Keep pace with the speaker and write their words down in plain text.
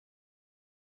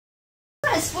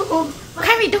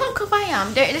Kyrie, don't go by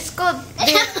them. It's called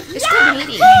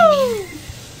meeting.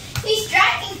 He's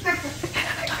dragging her.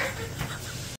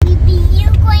 You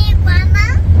going,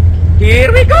 Grandma?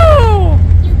 Here we go!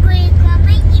 You going,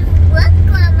 Grandma? You look,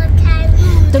 Grandma,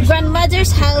 Kyrie. To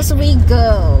grandmother's house we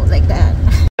go. Like that.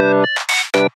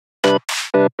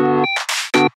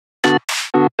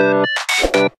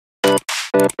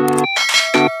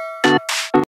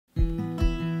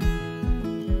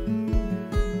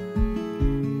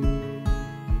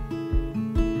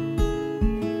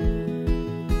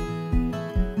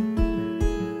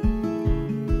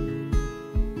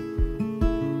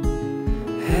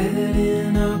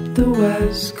 Heading up the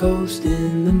west coast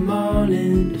in the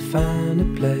morning to find a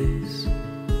place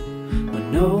where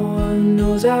no one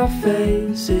knows our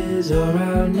faces or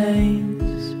our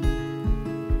names.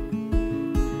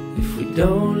 If we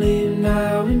don't leave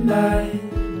now, we might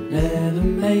never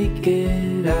make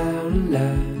it out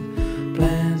alive.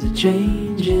 Plans are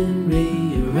changing,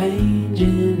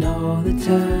 rearranging all the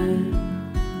time.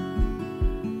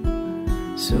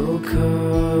 So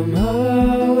come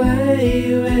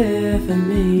away with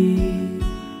me,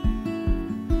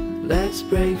 let's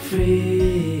break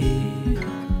free.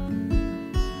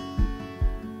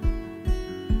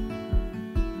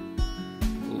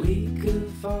 We could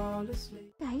fall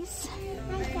asleep. Guys.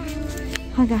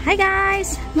 Hi guys. Hi,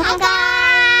 guys.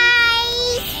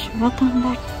 Welcome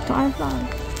back to our vlog.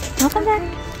 Welcome back.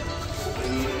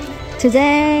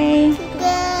 Today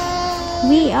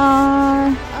we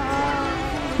are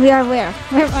where?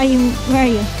 Where are you? Where are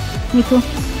you, Miku?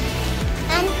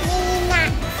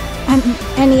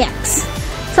 NEX.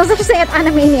 So I was going to say at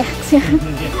Animaniacs.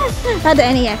 Not the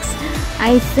NEX.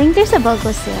 I think there's a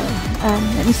BOGO sale.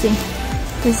 Let me see.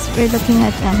 Because we're looking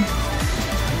at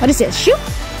what is it? Shoe?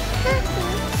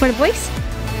 For the boys?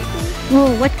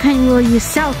 Oh, what kind will you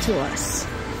sell to us?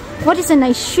 What is a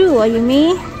nice shoe,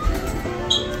 Ayumi?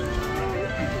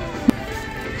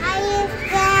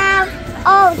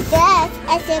 Oh, that's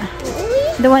is it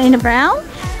blue? The one in the brown? No,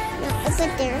 is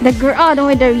it there? The the one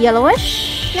with the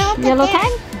yellowish? No, Yellow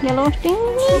tag? Yellow thing?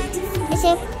 Is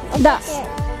it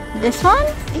This one?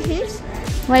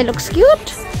 Why, it looks cute?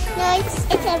 No, it's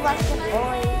a box for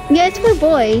boys. Yeah, it's for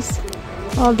boys.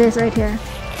 All this right here.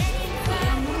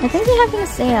 I think they're having a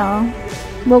sale.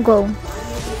 We'll go.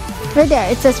 Right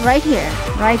there. It says right here.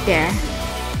 Right there.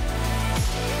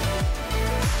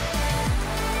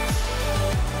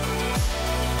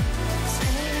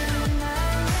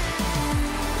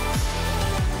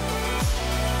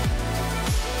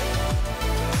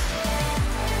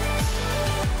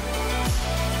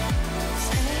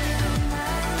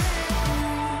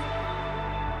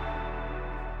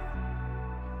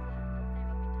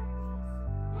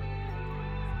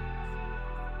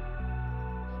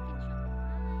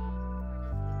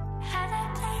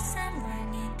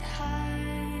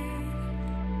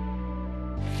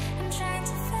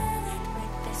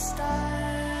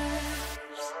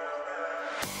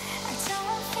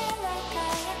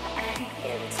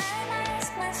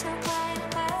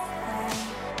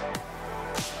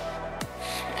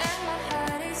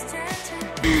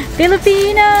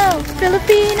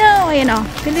 Filipino, you know,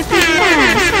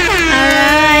 Filipinos.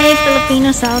 Alright,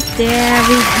 Filipinos out there,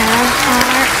 we have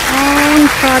our own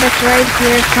product right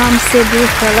here from Cebu,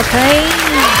 Philippines.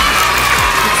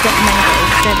 It's the Memo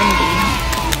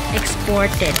 70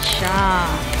 exported siya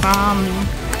from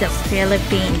the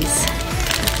Philippines.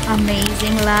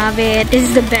 Amazing, love it. This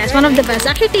is the best, one of the best.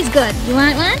 Actually, it tastes good. You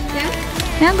want one? Yeah.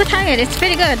 Yeah, go try it. It's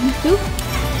pretty good. You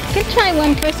can try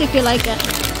one first if you like it.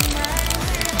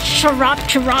 Chirop.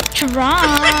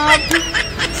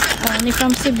 Only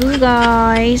from Cebu,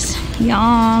 guys.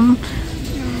 Yum.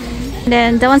 And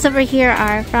then the ones over here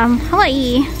are from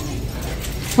Hawaii.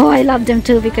 Oh, I love them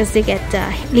too because they get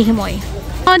lihimoy.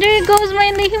 Oh, there goes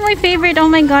my lihimoy favorite. Oh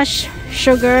my gosh.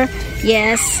 Sugar.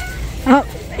 Yes. Oh,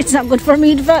 it's not good for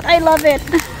me, but I love it.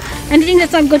 Anything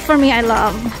that's not good for me, I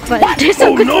love. But it's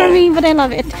not good for me, but I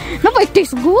love it. No, but it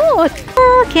tastes good.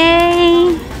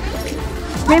 Okay.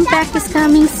 Rim pack is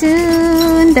coming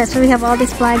soon. That's why we have all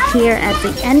this flag here at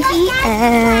the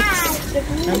NEX.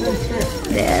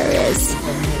 There is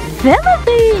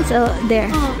Philippines. Oh,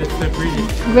 there.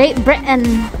 Great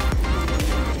Britain.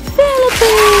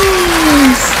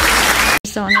 Philippines.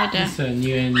 So It's a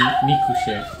new Miku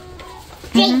shirt.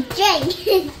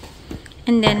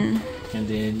 And then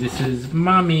this is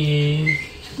mommy.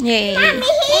 Yay. Mommy,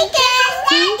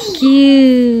 Thank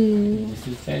you. This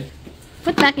is it.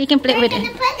 Put back, you can play with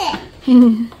it. put it.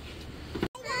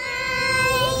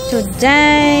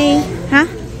 Today, huh?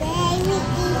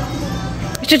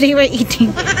 Today we're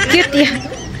eating. Cute, yeah.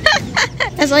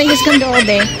 That's why you just come to all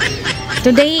day.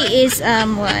 Today is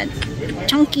what?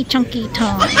 Chunky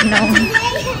time. No.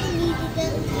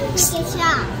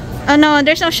 Oh no,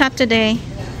 there's no shot today.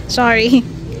 Sorry.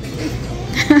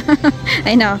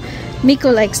 I know.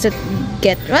 Miku likes to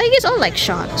get. Well, you guys all like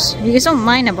shots. You guys don't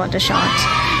mind about the shots.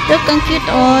 Look how cute.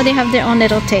 Oh, they have their own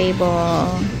little table.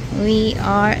 We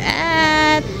are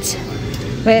at.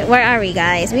 Wait, where are we,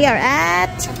 guys? We are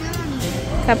at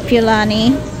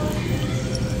Capulani.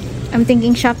 I'm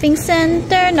thinking shopping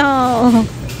center. No,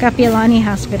 Capulani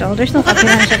Hospital. There's no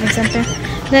Capulani shopping center.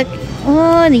 Look.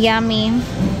 Oh, yummy.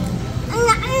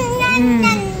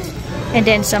 And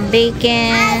then some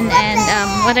bacon and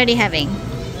what are they having?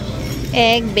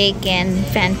 Egg, bacon,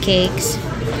 pancakes.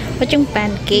 Ba't yung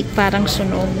pancake parang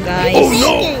sunog, guys? Oh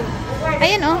no!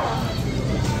 Ayan oh.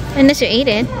 Unless you ate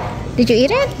it. Did you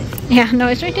eat it? Yeah, no,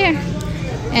 it's right there.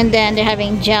 And then they're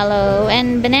having jello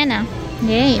and banana.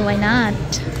 Yay, why not?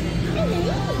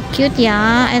 Cute,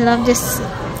 yeah. I love this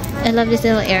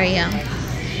little area.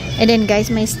 And then guys,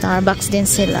 may Starbucks din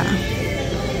sila.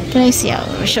 Can I see?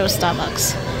 I'll show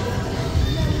Starbucks.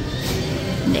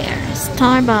 There,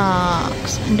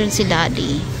 Starbucks. And then si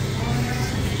Daddy.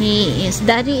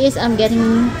 Daddy is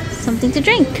getting something to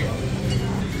drink.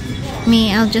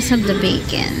 Me, I'll just have the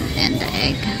bacon and the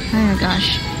egg. Oh my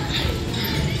gosh.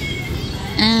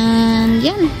 And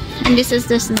yeah, and this is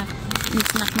the snack. The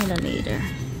snack nila later.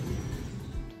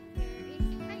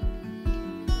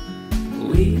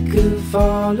 We could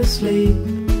fall asleep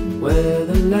where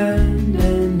the land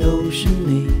and ocean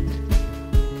meet.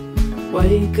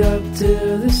 Wake up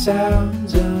to the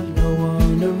sounds of no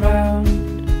one around.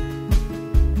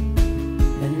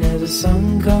 And as the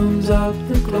sun comes up,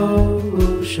 the glow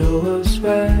will show us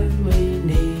where we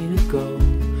need to go.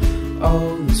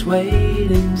 All this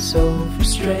waiting, so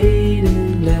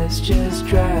frustrating, let's just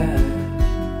drive.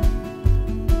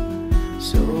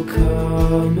 So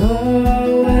come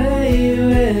away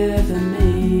with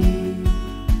me,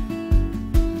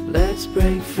 let's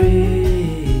break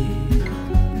free.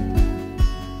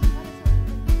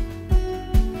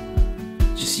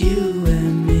 You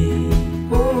and me.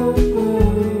 Oh,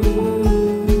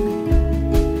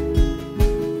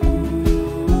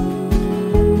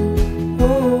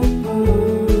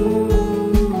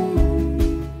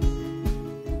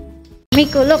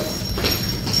 Miku, look.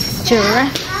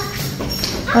 Giraffe.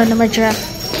 Oh, no more giraffe.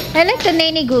 I like the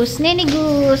nanny goose. Nanny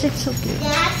goose. It's so cute.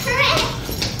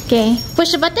 Okay.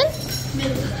 Push the button?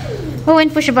 Oh,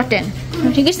 and push the button.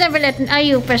 You guys never let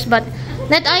Ayu press button.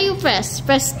 Let Ayu press.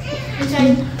 Press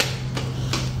 10.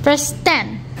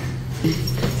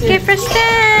 Okay, press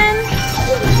 10.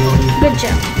 Good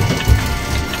job.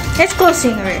 Let's go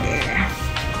sing over there.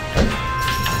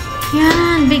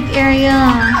 Yeah, big area.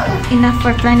 Enough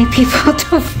for plenty people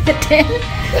to fit in.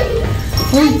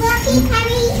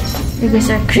 You guys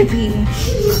are creepy.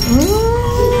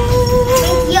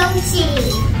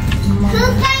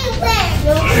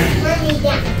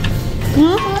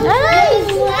 Wow!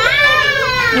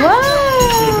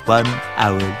 1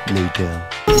 hour later.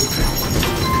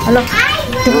 Hello.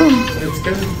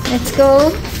 Let's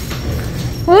go.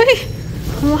 Uy!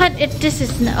 What? This is.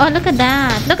 Oh, look at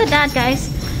that. Look at that, guys.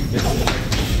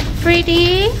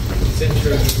 Pretty.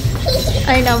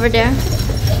 Right over there.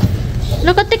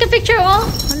 Look, take a picture. Oh,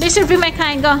 this will be my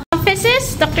kind. Go.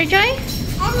 Offices, Dr. Joy.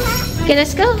 Okay,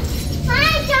 let's go.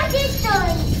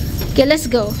 Okay, let's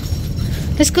go.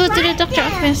 Let's go to the doctor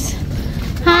office.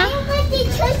 Huh?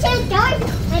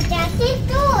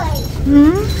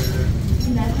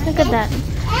 Look at that.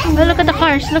 Oh, look at the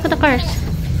cars. Look at the cars.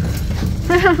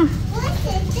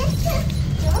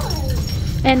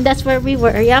 And that's where we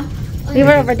were, yeah? We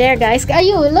were over there, guys.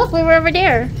 Ayu, look, we were over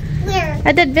there. Where?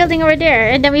 At that building over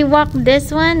there. And then we walked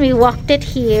this one. We walked it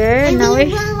here. And now we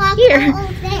we're here.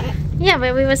 over there. Yeah,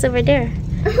 but we was over there.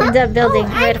 In the building,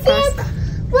 right across.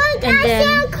 Look, And I then-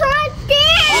 see a car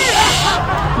there.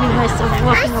 We was walking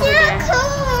I over see a there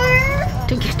car.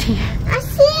 to get here. I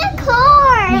see a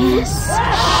car. Yes.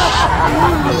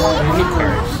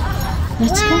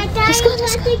 Let's go. Let's go.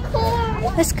 Let's go.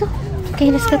 Let's go. Okay,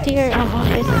 let's go to your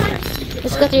office.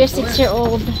 Let's go to your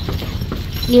 6-year-old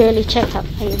yearly checkup.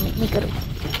 Hey, Mikuru.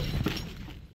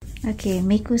 Okay,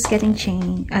 Miku's getting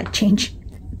change.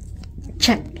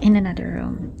 Check in another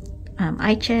room.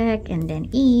 Eye check and then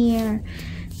ear.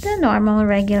 The normal,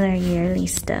 regular, yearly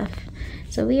stuff.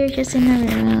 So we are just in a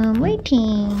room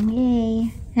waiting.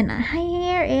 Yay. And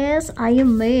here is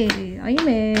Ayume.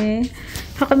 Ayume.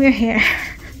 How come your hair?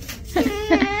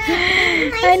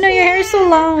 I know your hair is so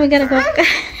long. We gotta go.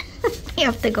 You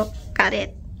have to go cut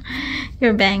it.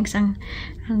 Your bangs. Ang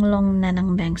long na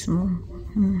ng bangs mo.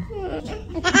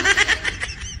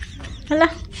 Hala.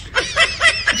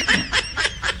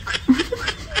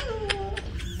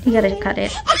 You gotta cut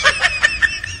it.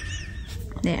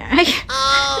 There.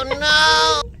 Oh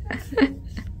no!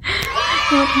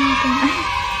 What happened?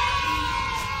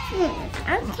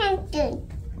 I can't do it.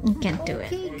 You can't do it.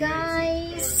 Okay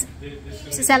guys,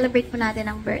 so celebrate po natin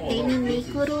ang birthday ni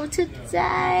Mikuru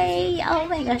today. Oh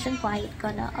my gosh, ang quiet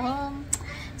ko na.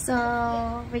 So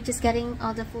we're just getting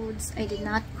all the foods. I did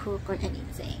not cook or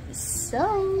anything. So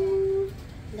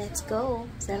let's go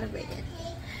celebrate it.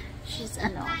 She's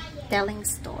telling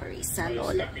stories sa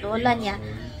lola niya.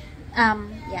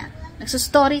 Yeah.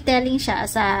 Nagso-storytelling siya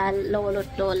sa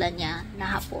lolo't lola niya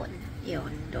na hapon.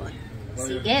 Yun, doon.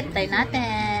 Sige, try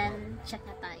natin. Check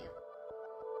na tayo.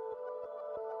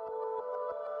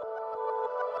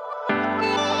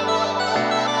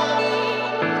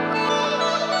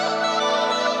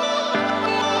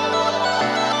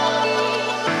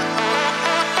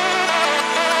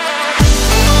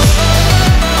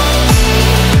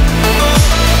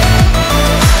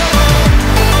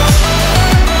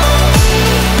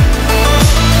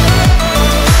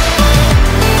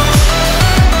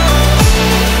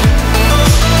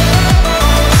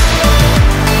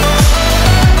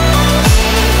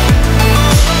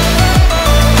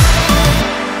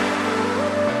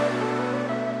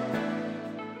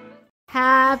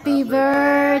 Happy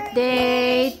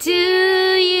birthday to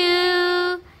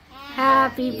you.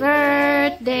 Happy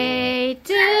birthday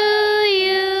to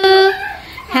you.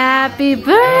 Happy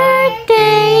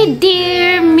birthday,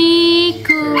 dear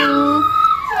Miku.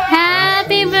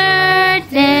 Happy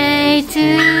birthday to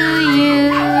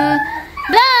you.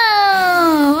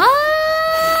 Blow!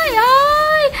 Ay,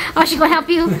 ay. Oh, she gonna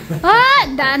help you. Ah,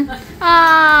 done.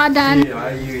 Ah, done.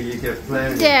 You get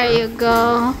plenty. There you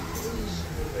go.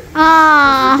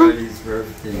 Ah. Everybody's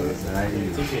birthdays.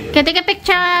 Okay, take a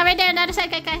picture right there on the other side,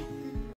 Kai Kai.